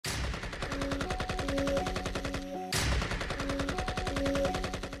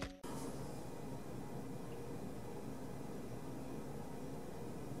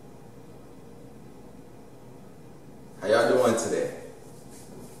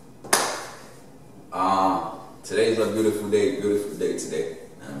Today's a beautiful day today.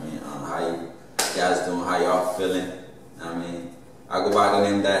 How you guys doing? How y'all feeling? I go by the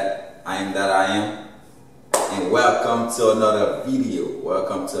name that I am, and welcome to another video.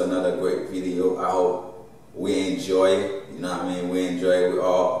 Welcome to another great video. I hope we enjoy it. We enjoy it. We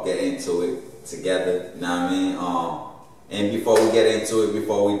all get into it together. And before we get into it,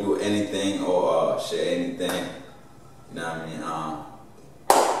 before we do anything or share anything,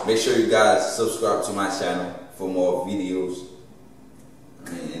 make sure you guys subscribe to my channel for more videos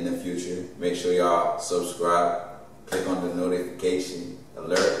in the future. Make sure y'all subscribe, click on the notification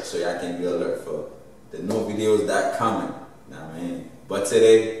alert so y'all can be alert for the new videos that are coming. But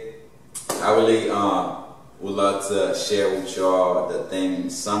today I really would love to share with y'all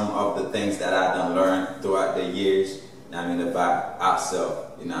some of the things that I done learned throughout the years. About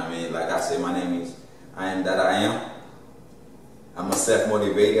ourselves. Like I said, my name is I Am That I Am. I'm a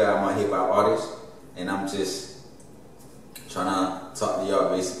self-motivator, I'm a hip-hop artist, and I'm just trying to talk to y'all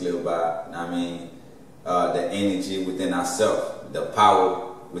basically about, the energy within ourselves, the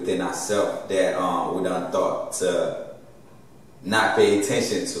power within ourselves that we done thought to not pay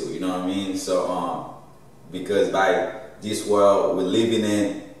attention to, So, because by this world we're living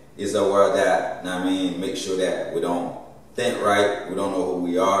in is a world that, make sure that we don't think right, we don't know who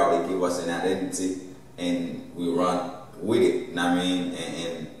we are, they give us an identity, and we run with it,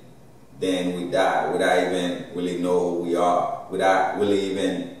 and then we die without even really know who we are, without really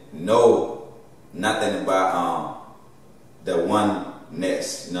even know nothing about the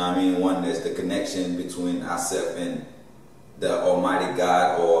oneness, oneness, the connection between ourselves and the Almighty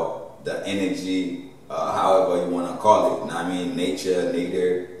God, or the energy, however you want to call it, nature,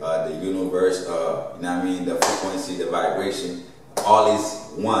 the universe, the frequency, the vibration, all is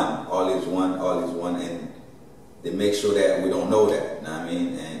one, and they make sure that we don't know that,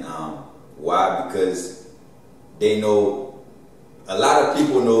 and why? Because they know, a lot of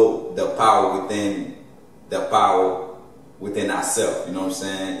people know the power within ourselves,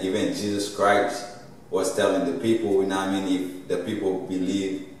 Even Jesus Christ was telling the people, if the people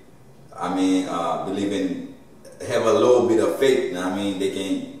believe in, have a little bit of faith, they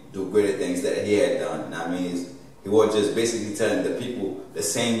can do greater things that he had done. He was just basically telling the people the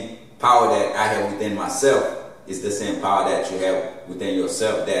same power that I have within myself is the same power that you have within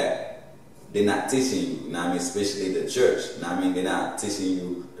yourself that they're not teaching you, especially the church, they're not teaching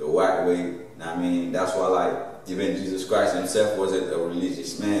you the right way, that's why, like, even Jesus Christ himself wasn't a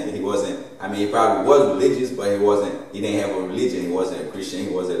religious man. He wasn't, he probably was religious, but he didn't have a religion. He wasn't a Christian, he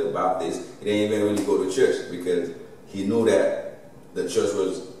wasn't a Baptist, he didn't even really go to church because he knew that the church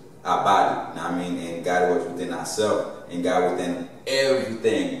was our body, and God was within ourselves, and God within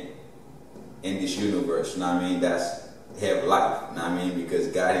everything in this universe, that's have life, because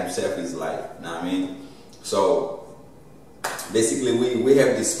God himself is life, So basically we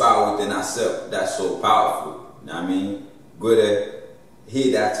have this power within ourselves that's so powerful, greater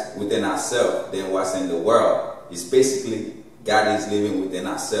he that's within ourselves than what's in the world. It's basically God is living within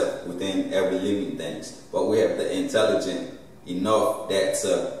ourselves, within every living thing, but we have the intelligence enough that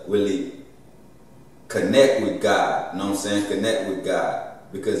to really connect with God, connect with God.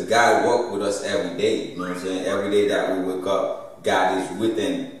 Because God works with us every day, Every day that we wake up, God is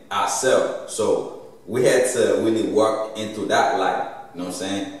within ourselves. So we had to really work into that light,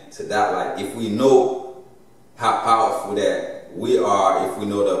 To that light. If we know how powerful that we are, if we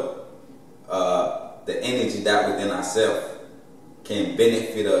know the energy that within ourselves can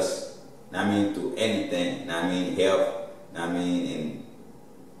benefit us, through anything, health, and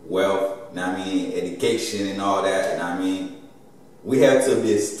wealth, education and all that, we have to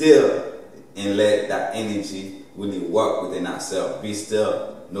be still and let that energy really work within ourselves. Be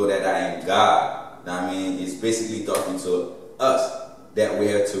still, know that I am God. It's basically talking to us that we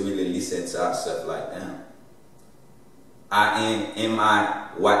have to really listen to ourselves like, am I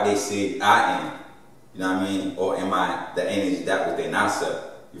what they say I am? Or am I the energy that within ourselves?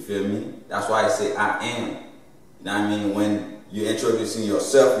 You feel me? That's why I say I am. When you're introducing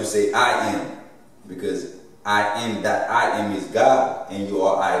yourself, you say I am, because I am that I am is God, and you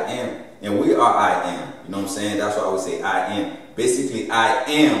are I am, and we are I am. That's why we say I am. Basically, I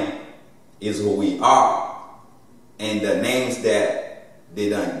am is who we are, and the names that they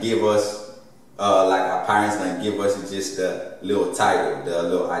done give us, like our parents done give us, is just the little title, the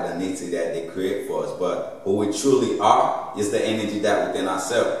little identity that they create for us. But who we truly are is the energy that within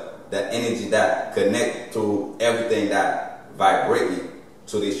ourselves, the energy that connect to everything that vibrating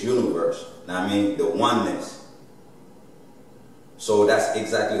to this universe. The oneness. So that's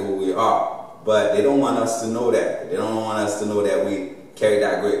exactly who we are. But they don't want us to know that. They don't want us to know that we carry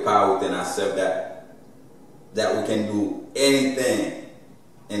that great power within ourselves that that we can do anything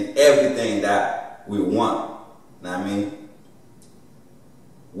and everything that we want. You know what I mean?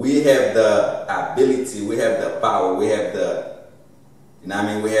 We have the ability, we have the power, we have the, you know what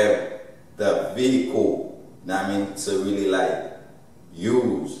I mean, we have the vehicle, you know what I mean, to really like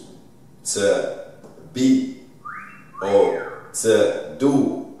use, to be, or to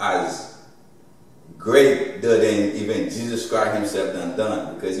do as greater than even Jesus Christ himself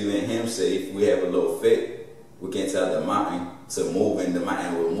done. Because even him said, if we have a little faith, we can tell the mountain to move and the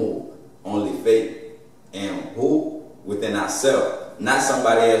mountain will move. Only faith. And who? Within ourselves. Not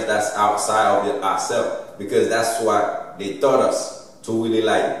somebody else that's outside of ourselves. Because that's what they taught us, to really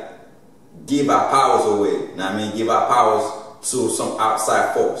like give our powers away. You know what I mean? Give our powers to some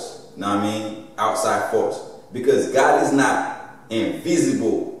outside force. You know what I mean? Outside force. Because God is not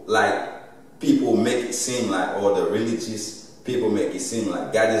invisible like people make it seem like, or the religious people make it seem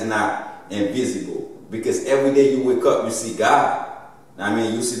like. God is not invisible. Because every day you wake up, you see God. I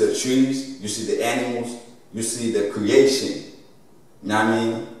mean, you see the trees, you see the animals, you see the creation. You know what I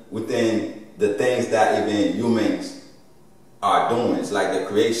mean? Within the things that even humans are doing. It's like the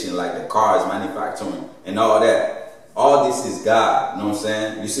creation, like the cars, manufacturing, and all that. All this is God. You know what I'm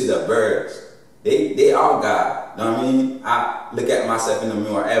saying? You see the birds. They are God. You know what I mean? I look at myself in the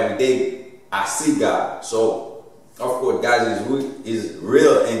mirror every day. I see God. So, of course, God is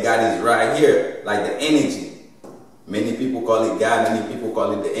real, and God is right here. Like the energy. Many people call it God, many people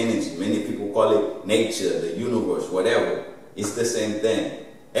call it the energy, many people call it nature, the universe, whatever. It's the same thing.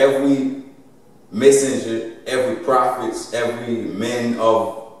 Every messenger, every prophet, every man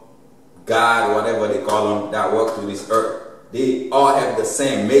of God, whatever they call them, that walk through this earth, they all have the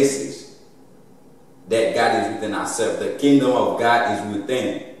same message, that God is within ourselves. The kingdom of God is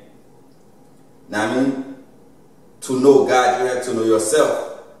within. Now, I mean, to know God, you have to know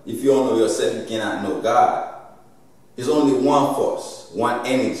yourself. If you don't know yourself, you cannot know God. It's only one force, one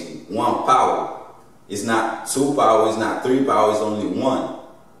energy, one power. It's not two powers, it's not three powers, it's only one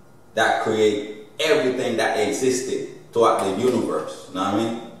that create everything that existed throughout the universe. You know what I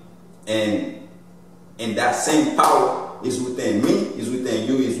mean? And that same power is within me, is within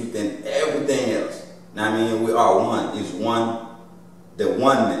you, is within everything else. You know what I mean? We are one. It's one, the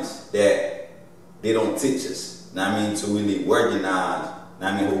oneness that they don't teach us. You know what I mean? To really recognize, you know what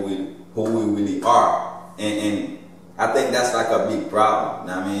I mean, who we really are. And I think that's like a big problem.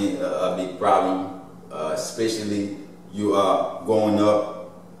 You know what I mean? A big problem, especially you are growing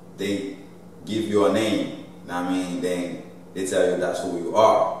up, they give you a name. You know what I mean? Then they tell you that's who you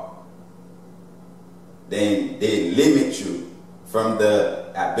are. Then they limit you from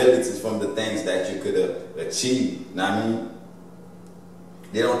the abilities, from the things that you could achieve. You know what I mean?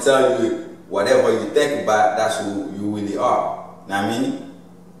 They don't tell you whatever you think about, that's who you really are. You know what I mean?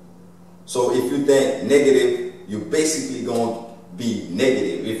 So if you think negative, you're basically going to be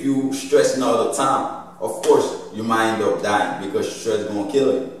negative. If you stressing all the time, of course you might end up dying, because stress is going to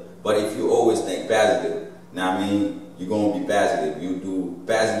kill you. But if you always think positive, you know what I mean, you're going to be positive. You do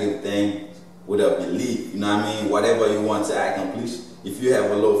positive things with a belief. You know what I mean? Whatever you want to accomplish, if you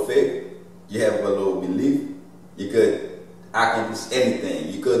have a little faith, you have a little belief, you could accomplish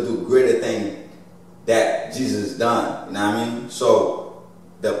anything. You could do greater things that Jesus done. You know what I mean? So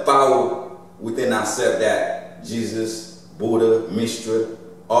the power within ourselves that Jesus, Buddha, Mishra,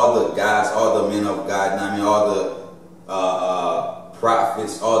 all the guys, all the men of God, you know what I mean, all the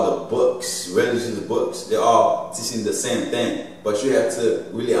prophets, all the books, religious books, they're all teaching the same thing. But you have to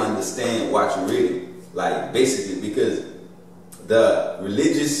really understand what you're reading. Like, basically, because the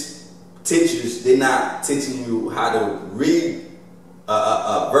religious teachers, they're not teaching you how to read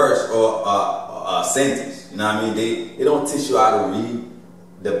a verse or a sentence. You know what I mean? They don't teach you how to read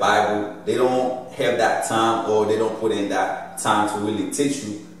the Bible. They don't have that time, or they don't put in that time to really teach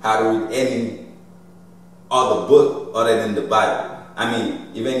you how to read any other book other than the Bible. I mean,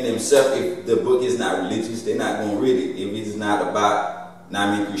 even themselves, if the book is not religious, they're not going to read it. If it's not about,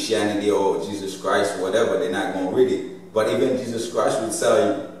 I mean, Christianity or Jesus Christ or whatever, they're not going to read it. But even Jesus Christ will tell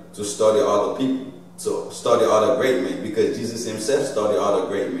you to study other people, to study other great men, because Jesus himself studied other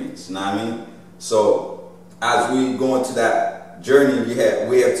great men. You know what I mean? So as we go into that journey,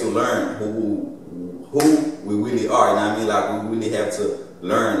 we have to learn who we really are. You know what I mean? Like, we really have to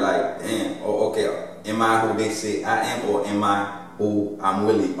learn, like, damn, okay, am I who they say I am, or am I who I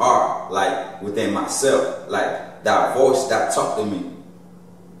really are? Like, within myself, like that voice that talk to me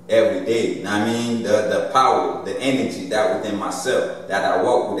every day. You know what I mean? The power, the energy that within myself that I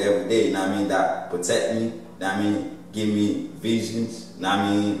walk with every day. You know what I mean? That protect me. You know what I mean? Give me visions. You know what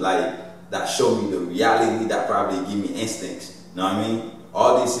I mean? Like, that show me the reality, that probably give me instincts. You know what I mean?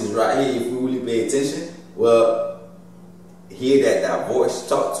 All this is right here. If we really pay attention, well, hear that voice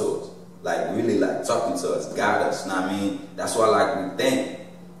talk to us, like really like talking to us, guide us. You know what I mean? That's why like we think.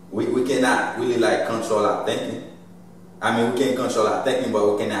 We cannot really like control our thinking. I mean, we can't control our thinking,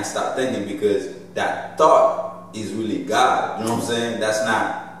 but we cannot stop thinking, because that thought is really God. You know what I'm saying? That's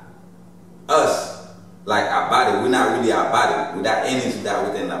not us, like our body. We're not really our body. With that energy that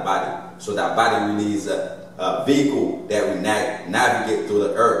within our body. So that body really is a vehicle that we navigate through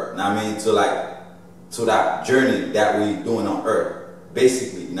the earth. You know what I mean? To that journey that we doing on earth,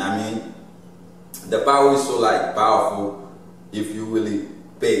 basically. You know what I mean? The power is so like powerful if you really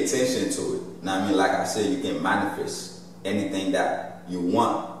pay attention to it. You know what I mean? Like I said, you can manifest anything that you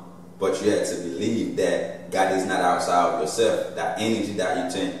want, but you have to believe that God is not outside of yourself. That energy that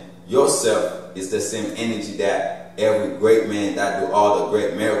you think yourself is the same energy that every great man that do all the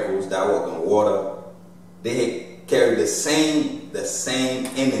great miracles, that walk on water, they carry the same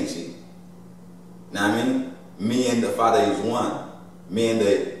energy. You know what I mean? Me and the Father is one. Me and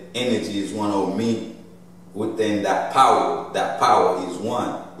the energy is one, or me within that power is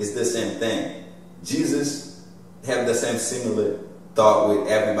one. It's the same thing. Jesus have the same similar thought with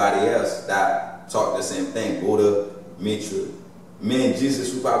everybody else that talk the same thing. Buddha, Mitra, me and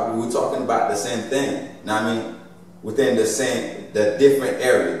Jesus, we're talking about the same thing. You know what I mean? Within the different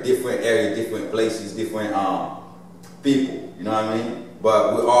area, different places, different people. You know what I mean?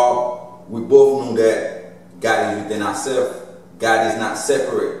 But we both know that God is within ourselves. God is not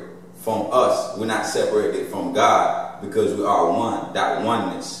separate from us. We're not separated from God, because we are one. That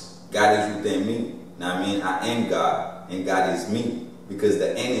oneness. God is within me. You know what I mean? I am God and God is me, because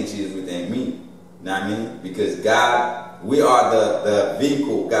the energy is within me. You know what I mean? Because God, we are the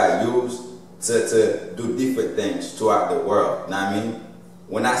vehicle God used to do different things throughout the world. You know what I mean?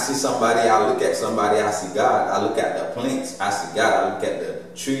 When I see somebody, I look at somebody, I see God. I look at the plants, I see God. I look at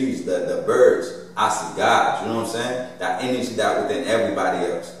the trees, the birds, I see God. You know what I'm saying? That energy that within everybody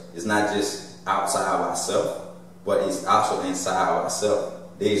else. It's not just outside of ourselves, but it's also inside of ourselves.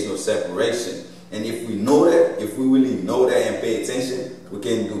 There is no separation. And if we know that, if we really know that and pay attention, we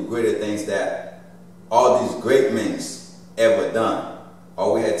can do greater things that all these great men ever done.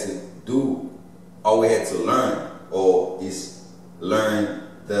 All we had to do, all we had to learn, is learn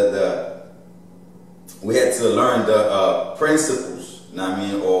we had to learn the principles, you know what I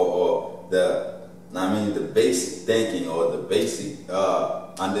mean, or the basic thinking, or the basic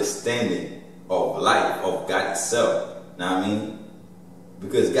understanding of life, of God itself. You know what I mean?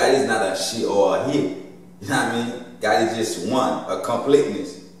 Because God is not a she or a he. You know what I mean? God is just one, a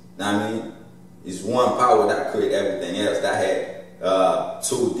completeness. You know what I mean? It's one power that created everything else. That had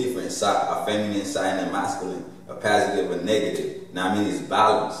two different sides, a feminine side and a masculine, a positive and negative. You know what I mean? It's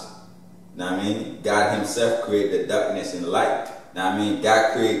balance. You know what I mean? God himself created the darkness and light. You know what I mean?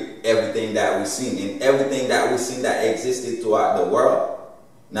 God created everything that we've seen, and everything that we've seen that existed throughout the world.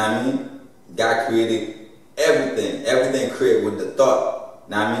 You know what I mean? God created everything. Everything created with the thought.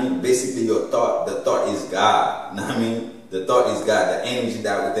 You know what I mean? Basically your thought, the thought is God. You know what I mean? The thought is God. The energy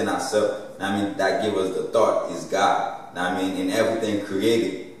that within ourselves, you know what I mean, that give us the thought is God. You know what I mean? And everything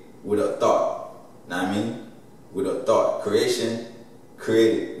created with a thought. You know what I mean? With a thought. Creation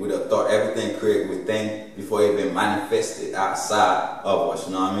created with a thought. Everything created within before it even manifested outside of us.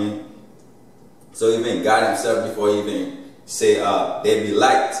 You know what I mean? So even God himself, before he even say there be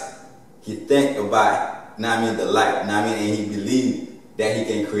light, he think about, you know what I mean, the light. You know what I mean? And he believed that he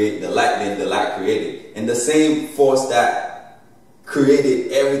can create the light, then the light created. And the same force that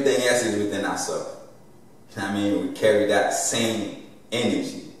created everything else is within ourselves. You know what I mean? We carry that same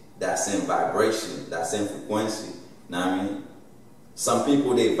energy, that same vibration, that same frequency. You know what I mean? Some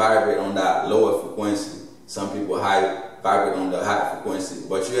people, they vibrate on that lower frequency. Some people vibrate on the high frequency.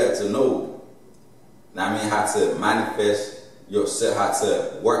 But you have to know, you know what I mean, how to manifest yourself, how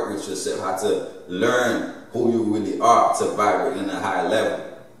to work with yourself, how to learn who you really are to vibrate in a higher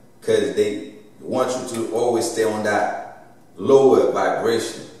level. Because they want you to always stay on that lower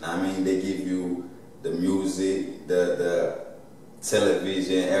vibration. You know what I mean? They give you the music, the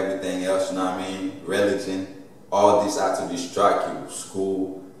television, everything else, you know what I mean? Religion. All this out to distract you.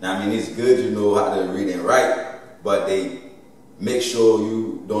 School. Now, I mean, it's good you know how to read and write, but they make sure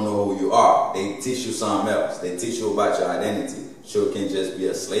you don't know who you are. They teach you something else. They teach you about your identity. So you can just be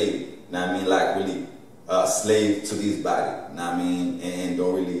a slave. You know what I mean? Like really a slave to this body. You know what I mean? And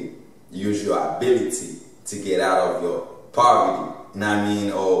don't really use your ability to get out of your poverty. You know what I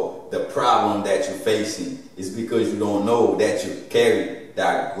mean? Or the problem that you're facing is because you don't know that you carry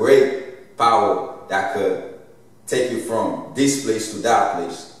that great power that could take you from this place to that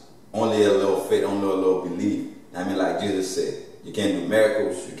place. Only a little faith, only a little belief. I mean, like Jesus said, you can do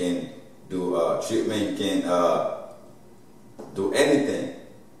miracles, you can do treatment, you can do anything.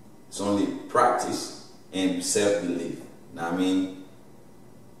 It's only practice and self-belief. Know what I mean?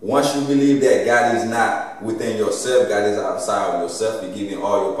 Once you believe that God is not within yourself, God is outside of yourself, you're giving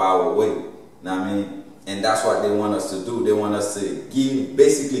all your power away. Know what I mean? And that's what they want us to do. They want us to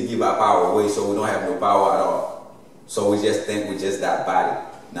basically give our power away, so we don't have no power at all. So we just think we just that body.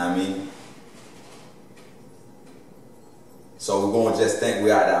 Know what I mean? So we're going to just think we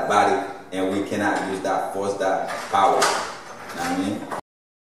are that body, and we cannot use that force, that power. Know what I mean?